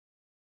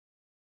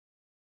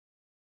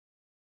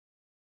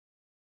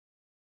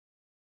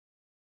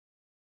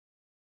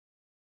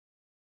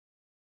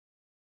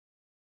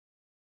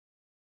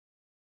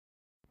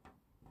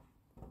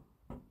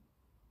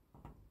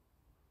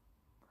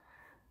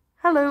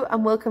Hello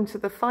and welcome to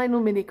the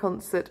final mini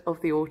concert of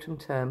the autumn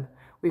term.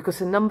 We've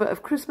got a number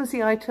of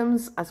Christmassy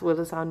items as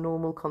well as our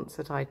normal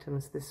concert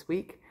items this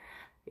week.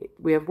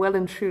 We are well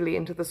and truly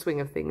into the swing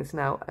of things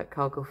now at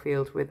Cargill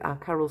with our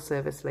carol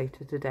service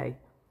later today.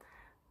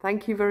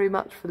 Thank you very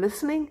much for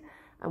listening,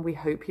 and we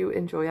hope you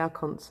enjoy our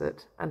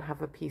concert and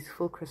have a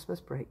peaceful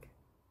Christmas break.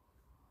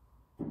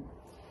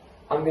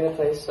 I'm going to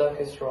play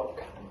Circus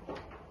Rock.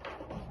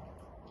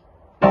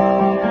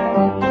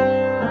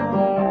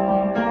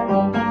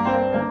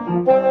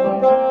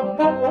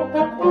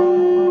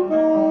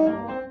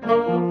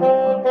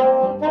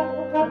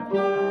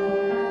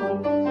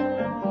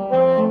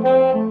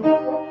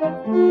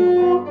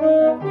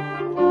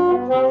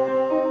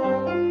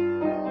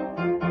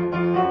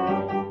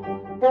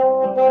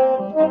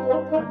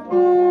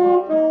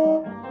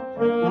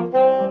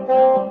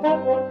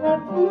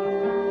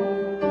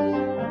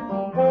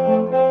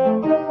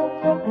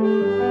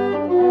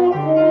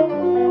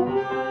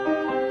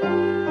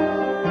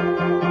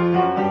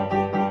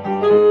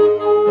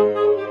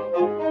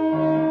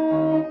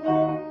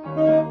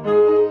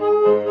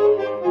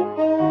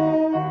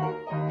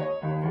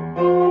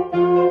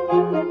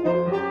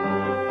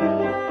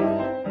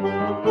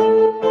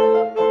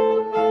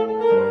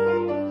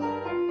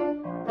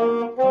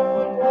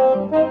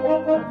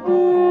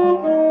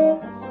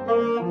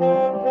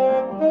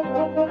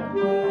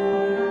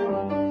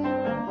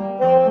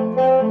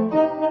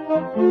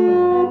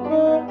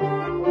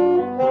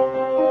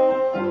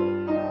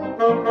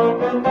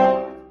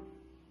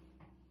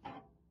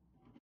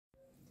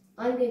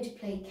 I'm going to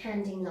play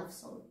Candy Love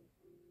Song.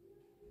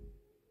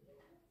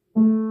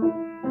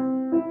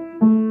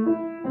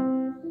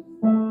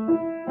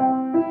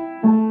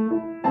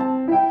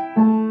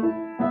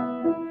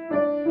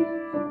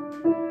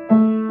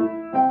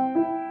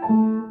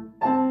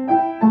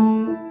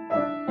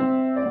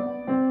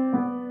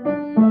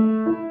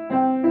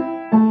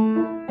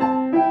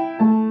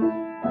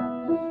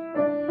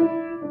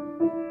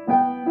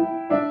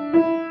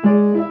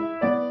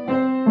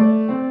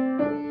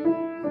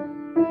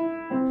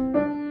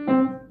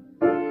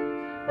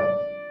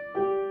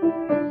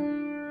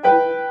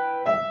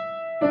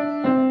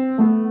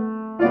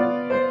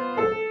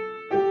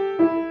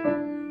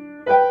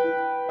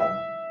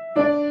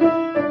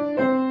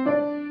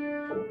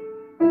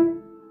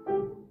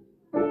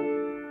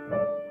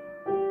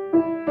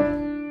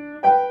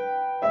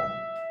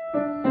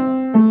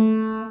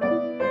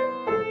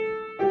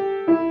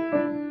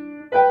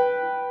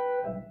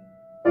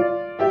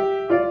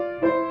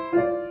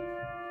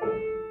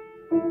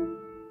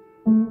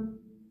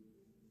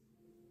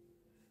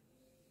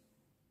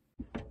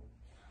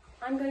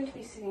 I'm going to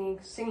be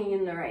singing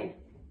in the Rain.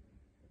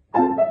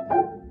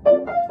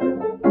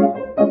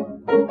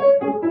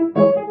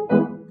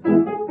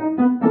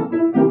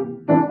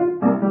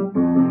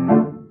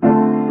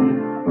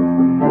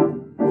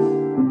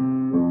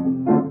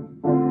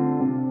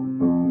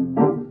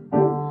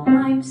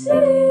 I'm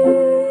singing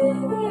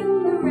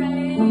in the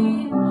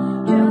rain,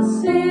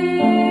 just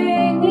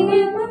singing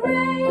in the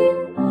rain.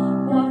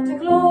 What a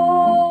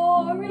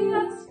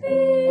glorious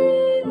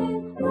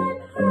feeling, I'm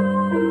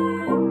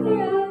happy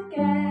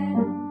again.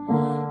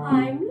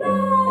 I'm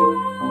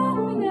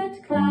laughing at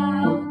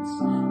clouds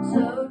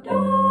so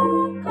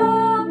dark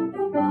up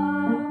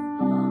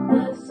above.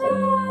 The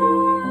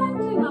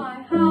sun's in my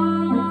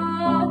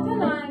heart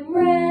and I'm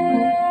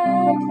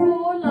ready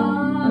for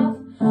love.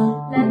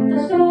 Let the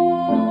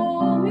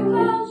stormy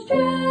clouds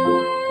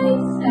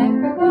chase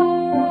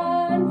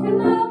everyone from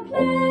their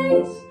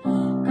place.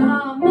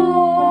 Come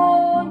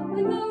on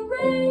with the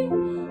rain,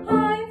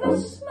 I've a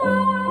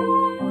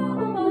smile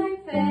on my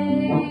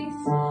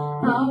face.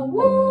 I'll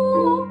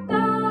walk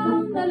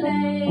down the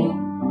lane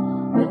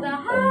with a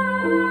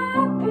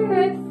happy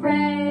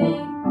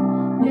refrain,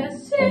 just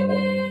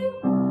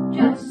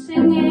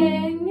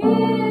singing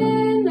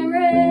in the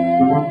rain.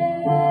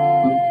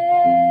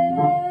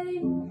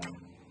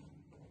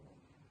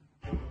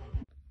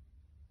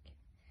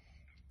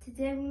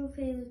 Today we will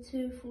play the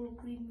 2/4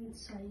 Greenwood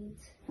side.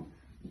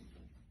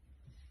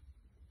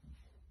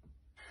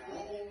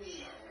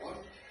 One,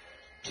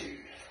 two.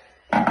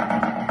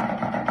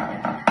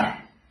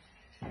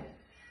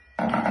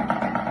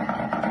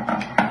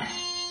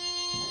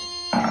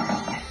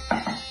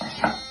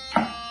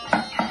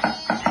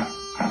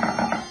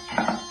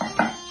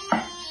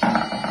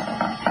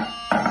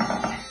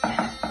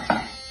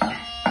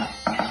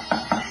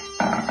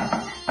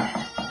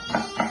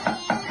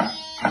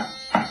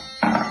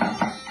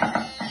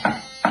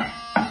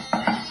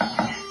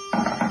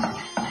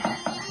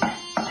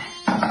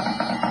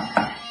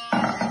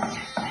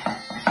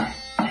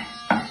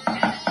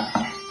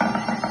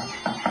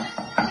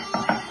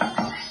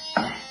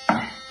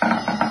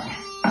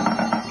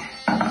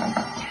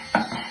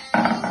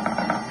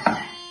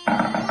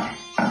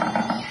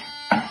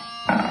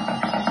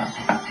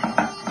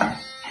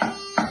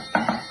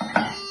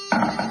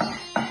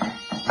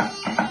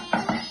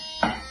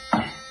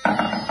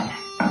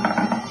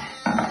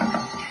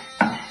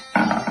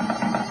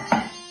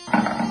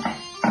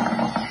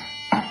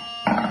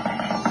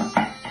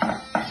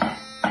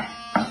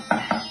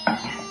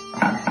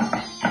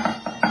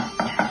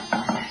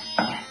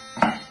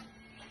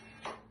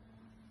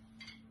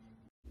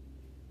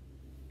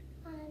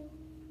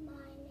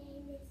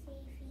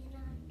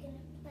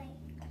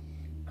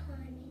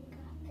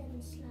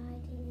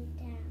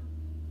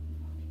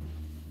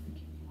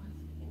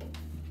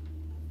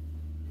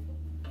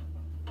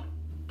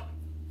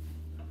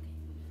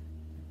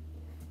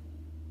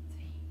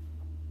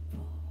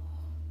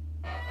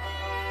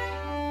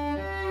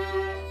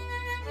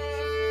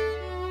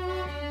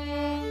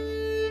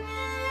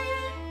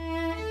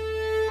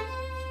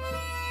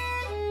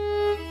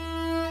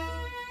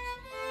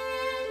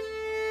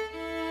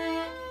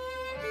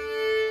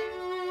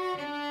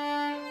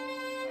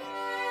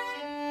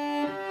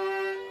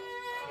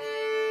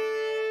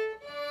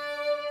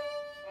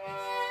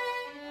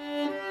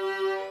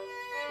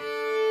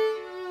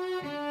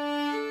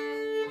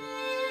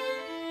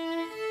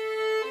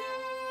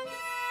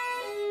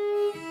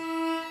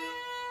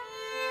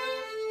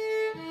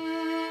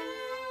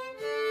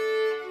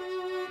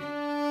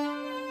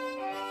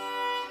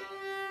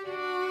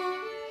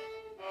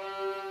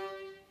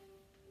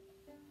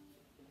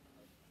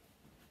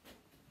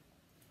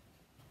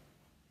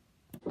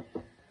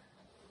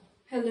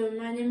 Hello,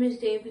 my name is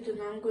David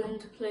and I'm going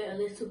to play A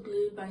Little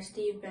Blue by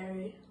Steve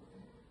Berry.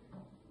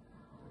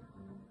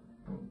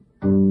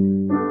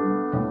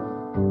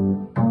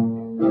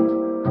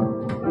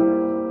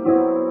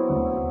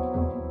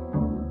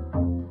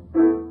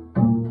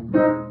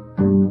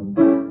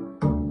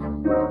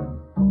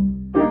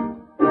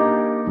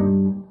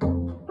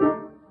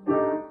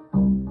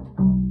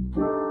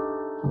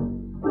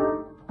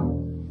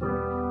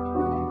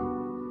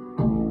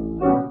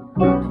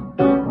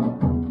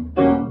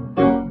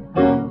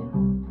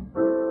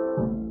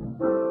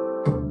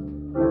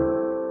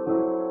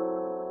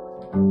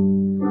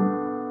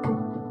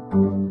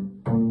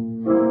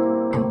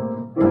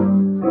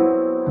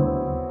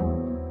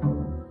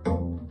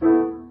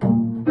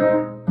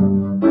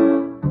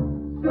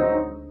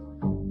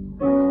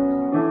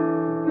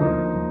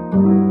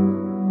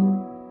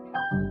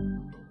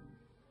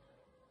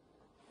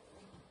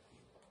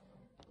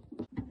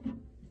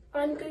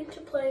 I'm going to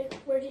play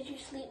Where Did You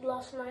Sleep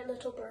Last Night,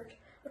 Little Bird,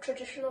 a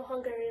traditional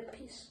Hungarian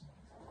piece.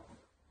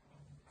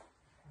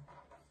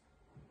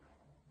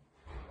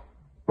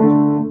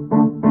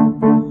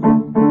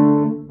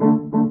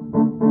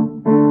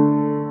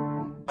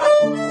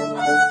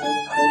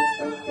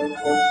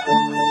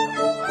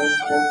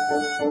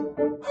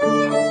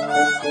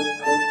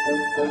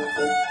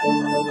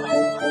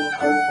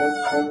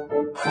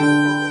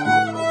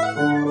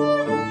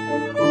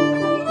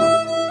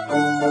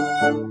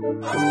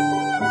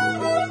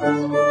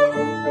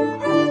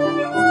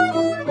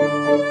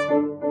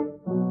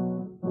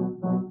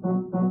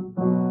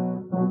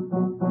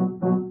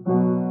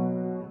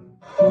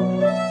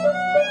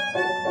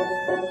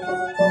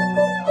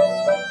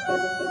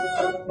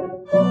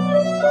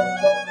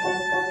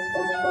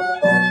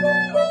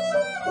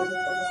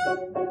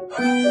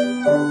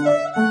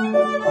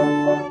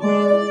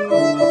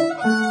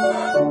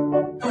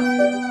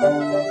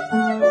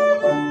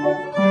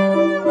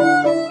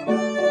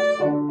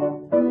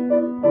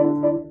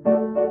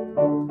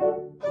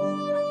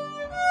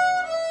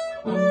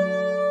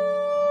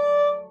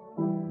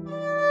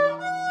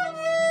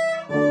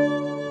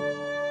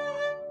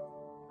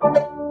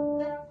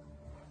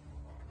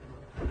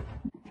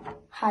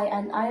 Hi,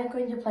 and I am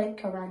going to play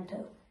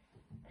Caranto.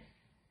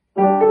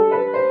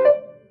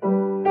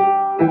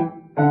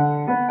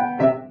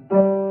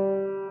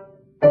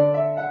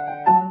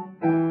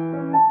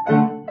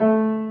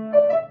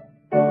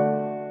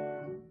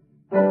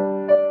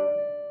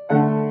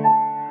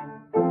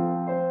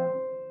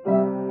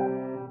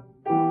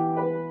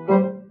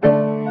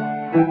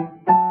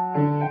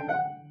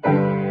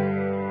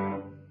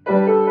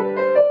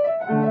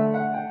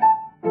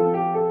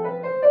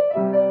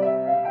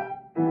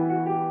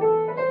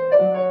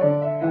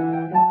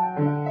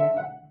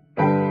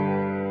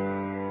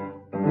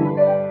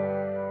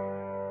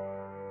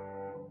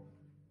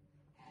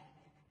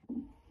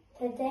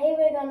 Today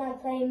we're gonna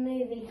play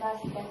Movie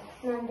Buster,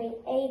 number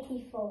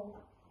 84.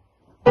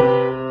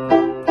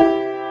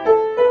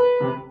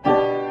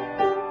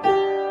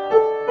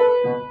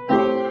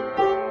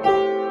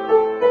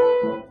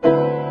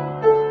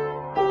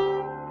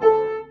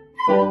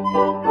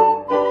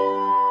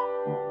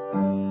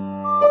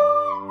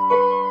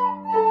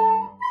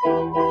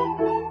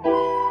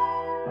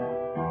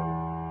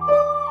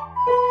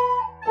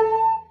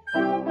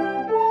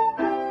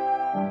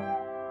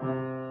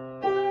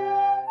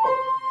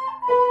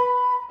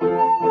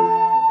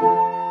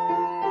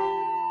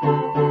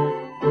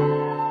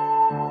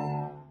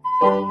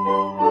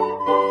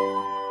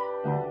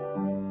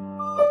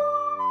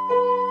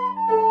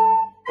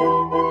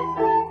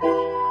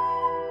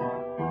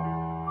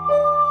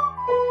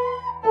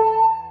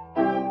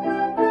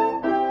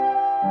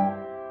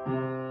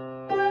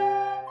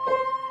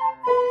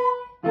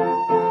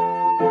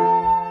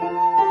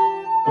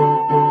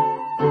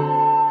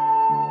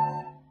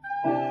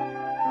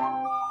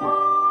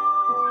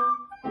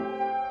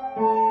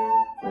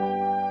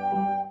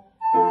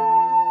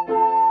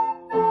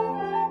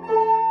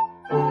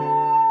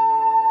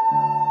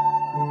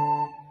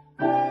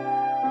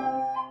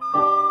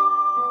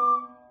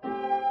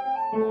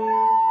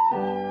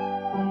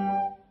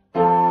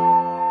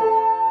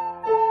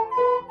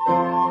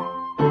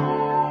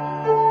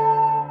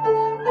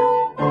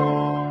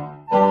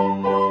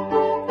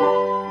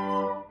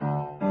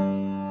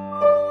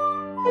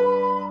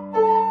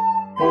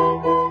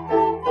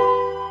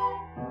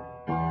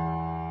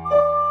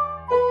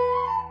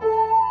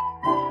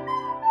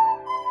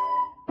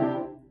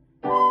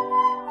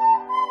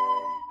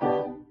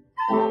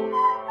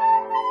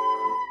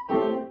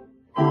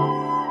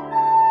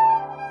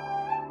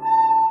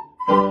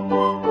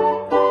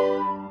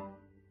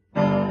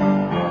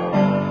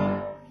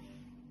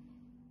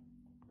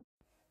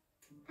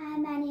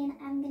 I'm Annie and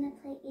I'm gonna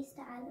play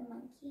Easter Island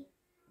Monkey.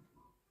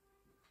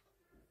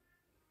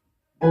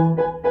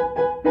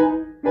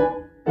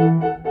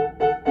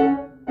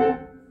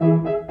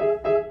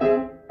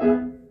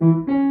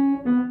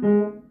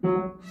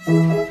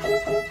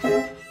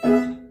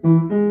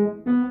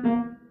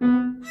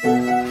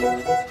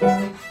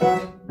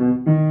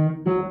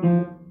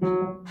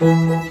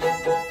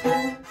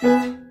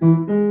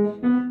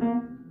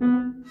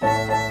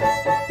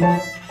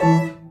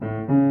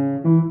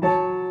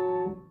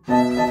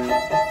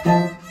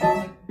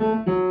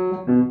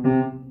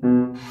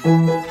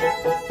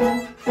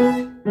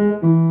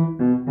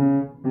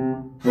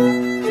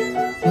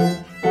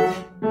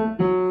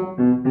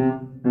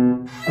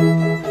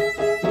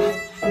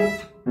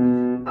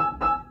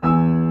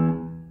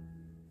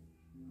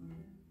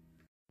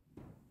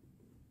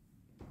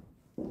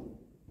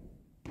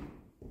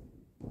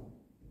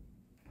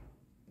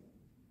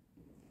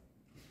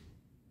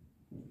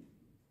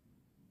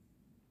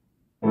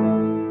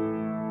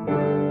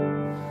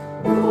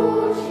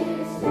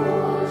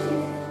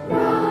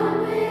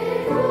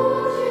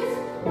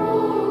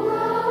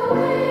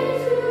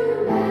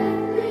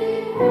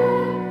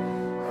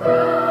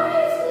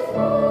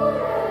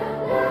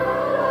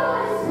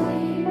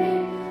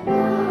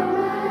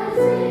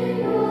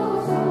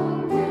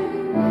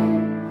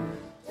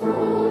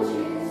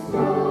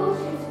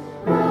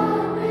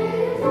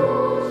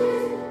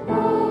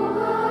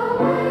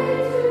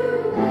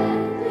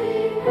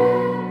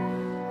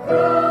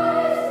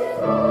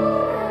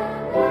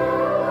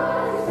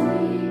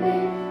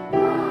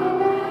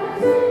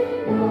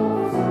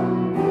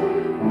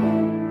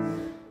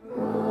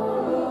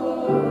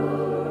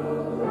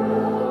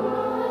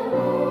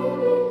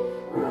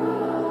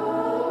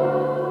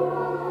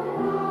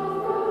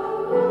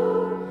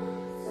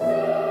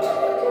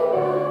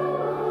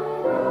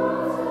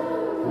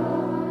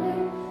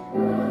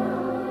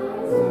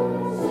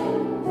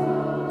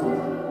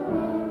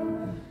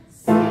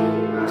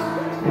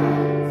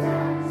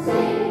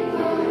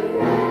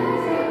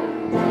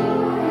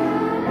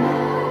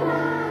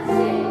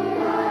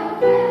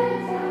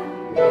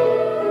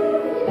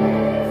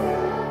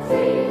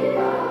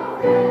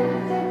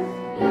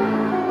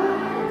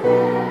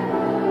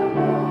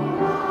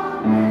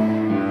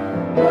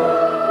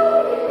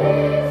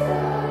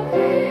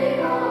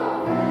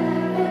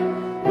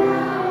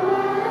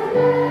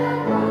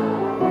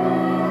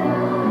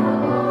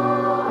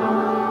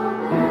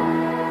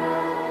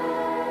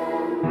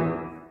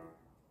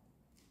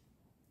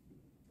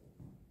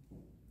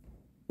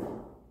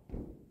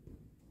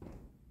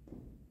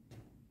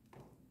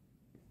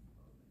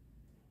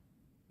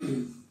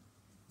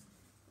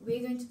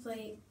 We're going to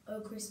play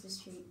Oh Christmas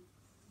Tree.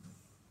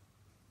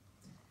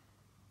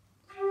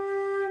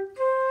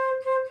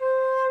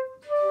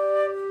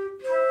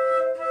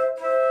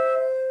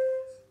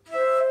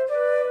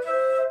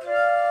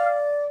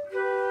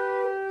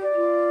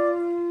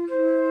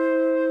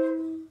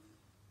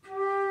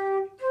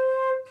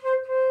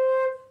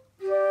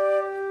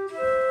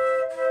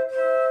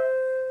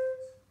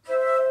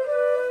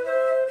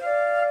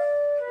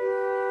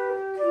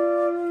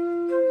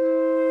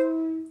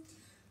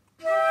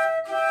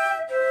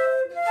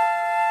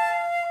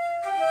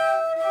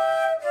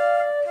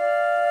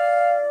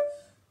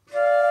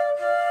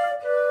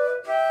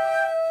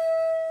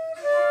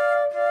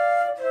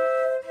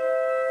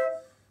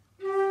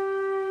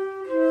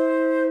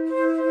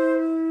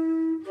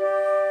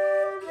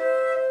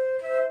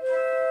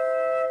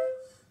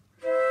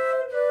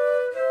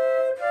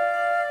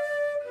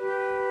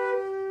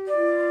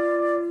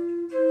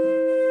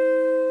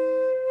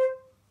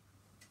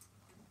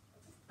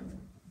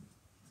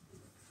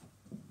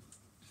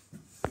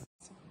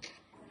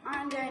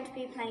 I'm going to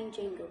be playing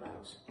Jingle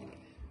Bells.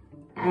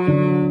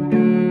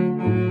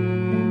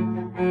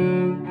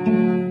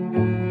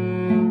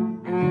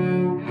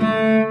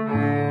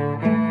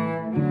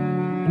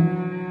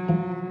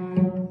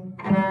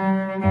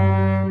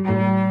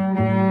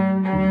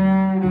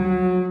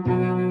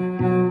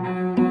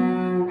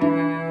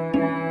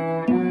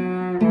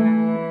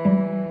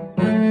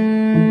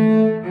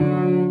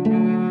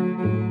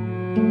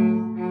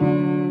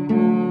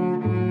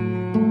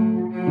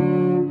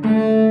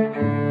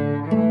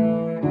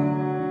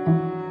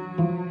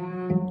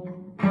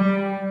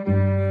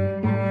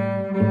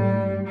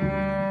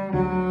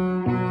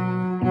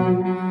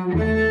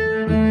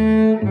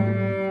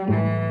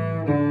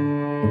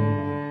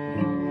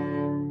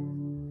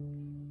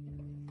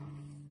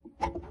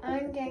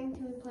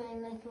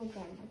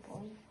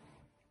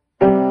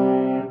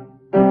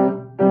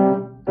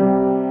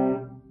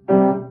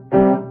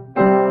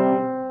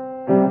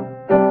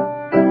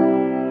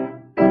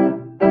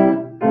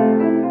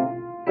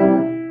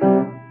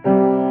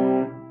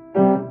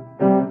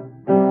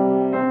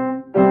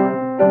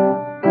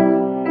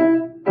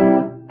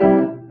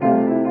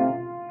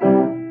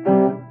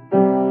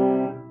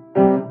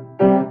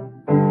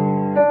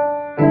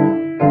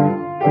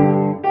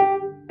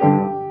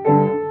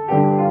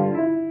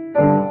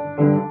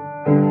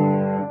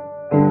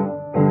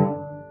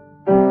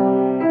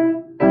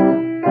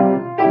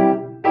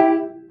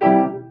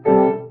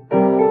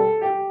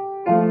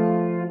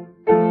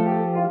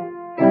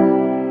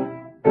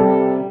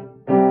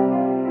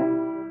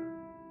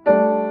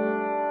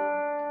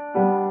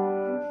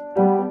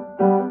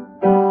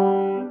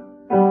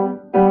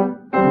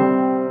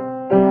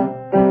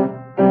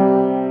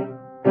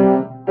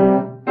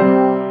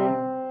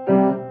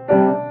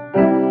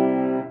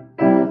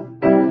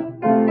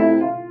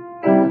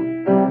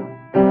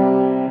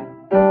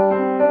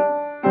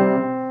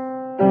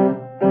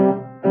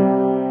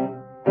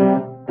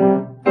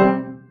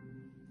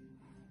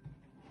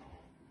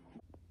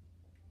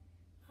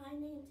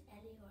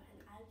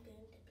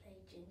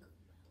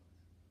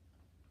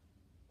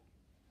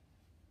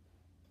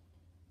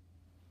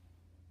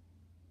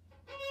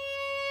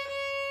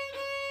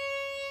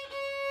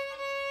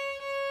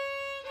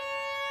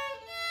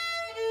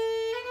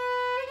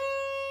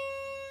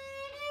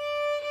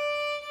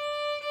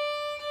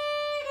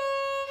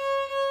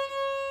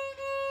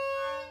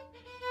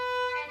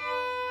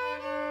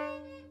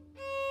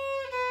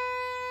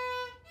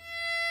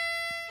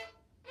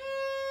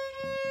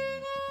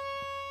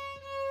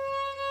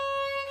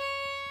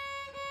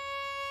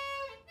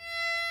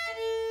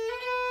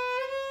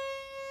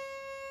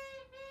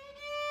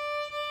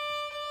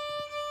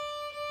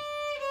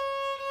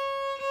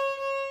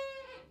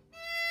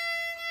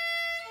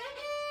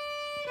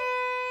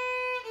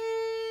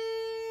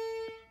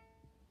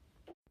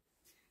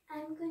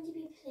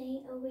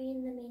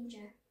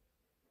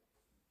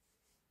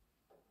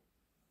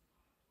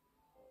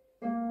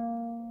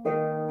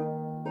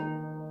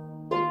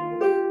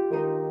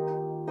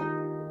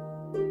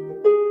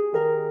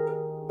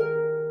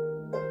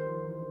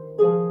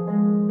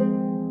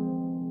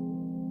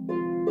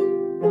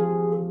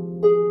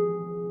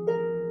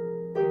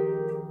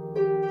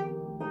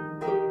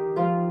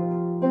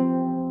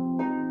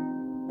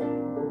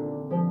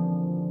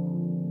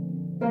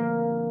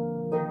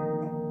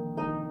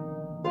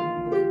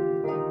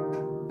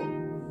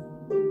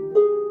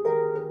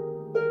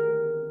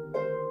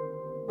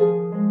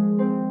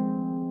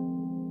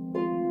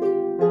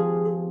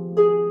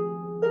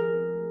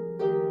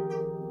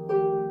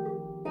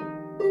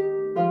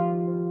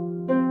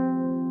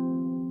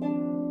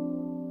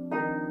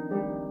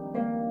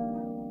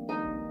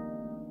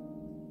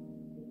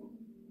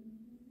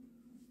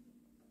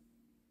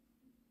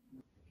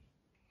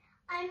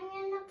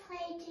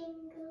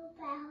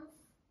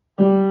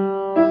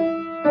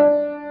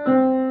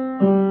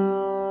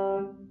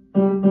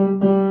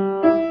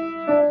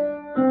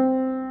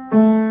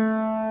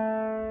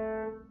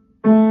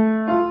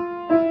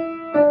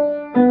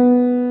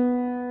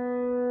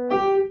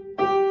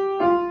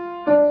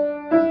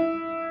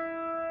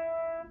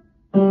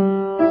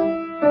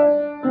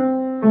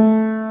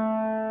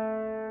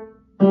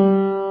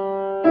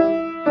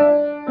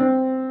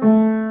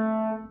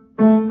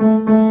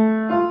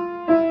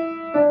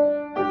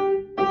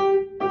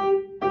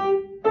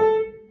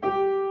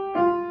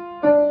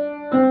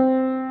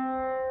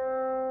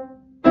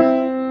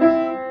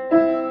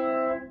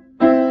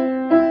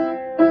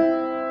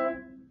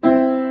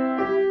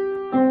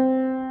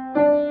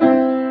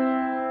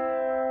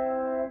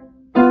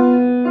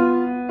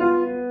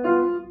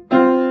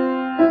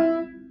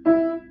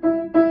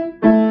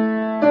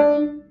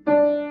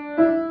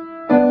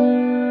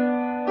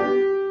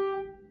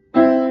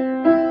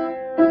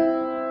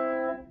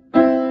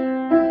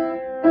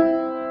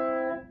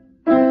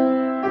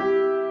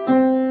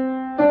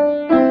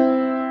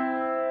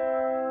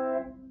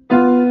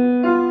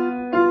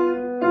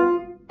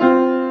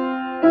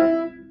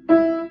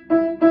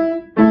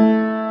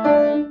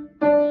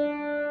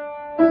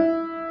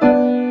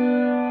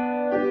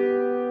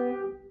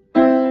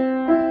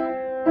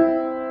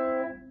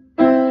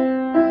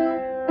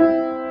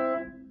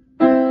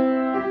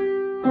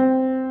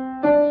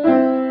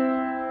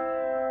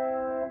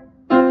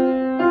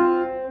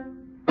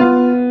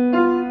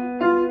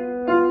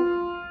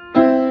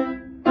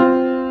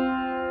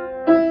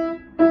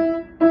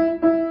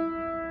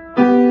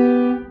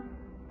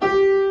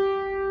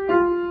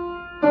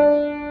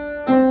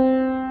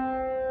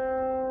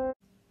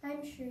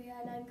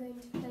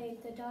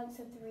 Dance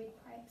of the Reed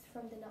Pipes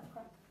from the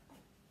Nutcracker.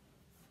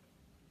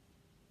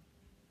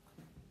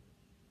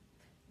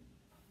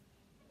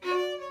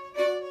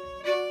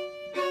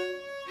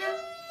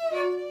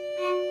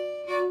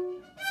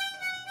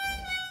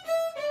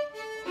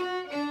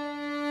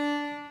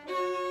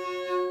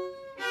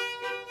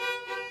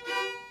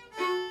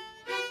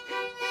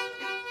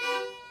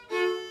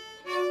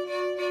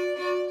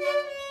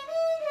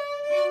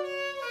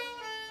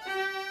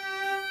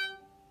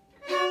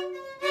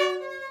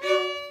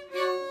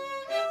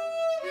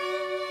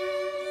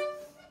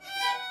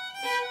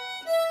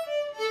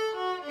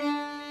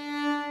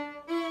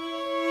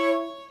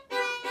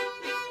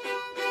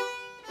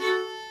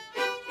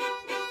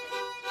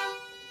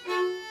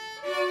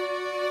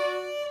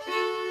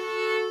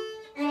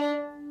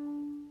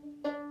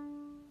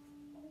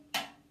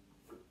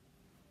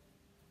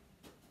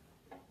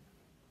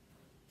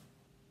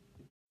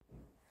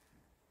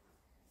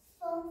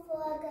 Form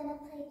 4 are going to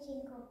play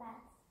Jingle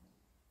Bells.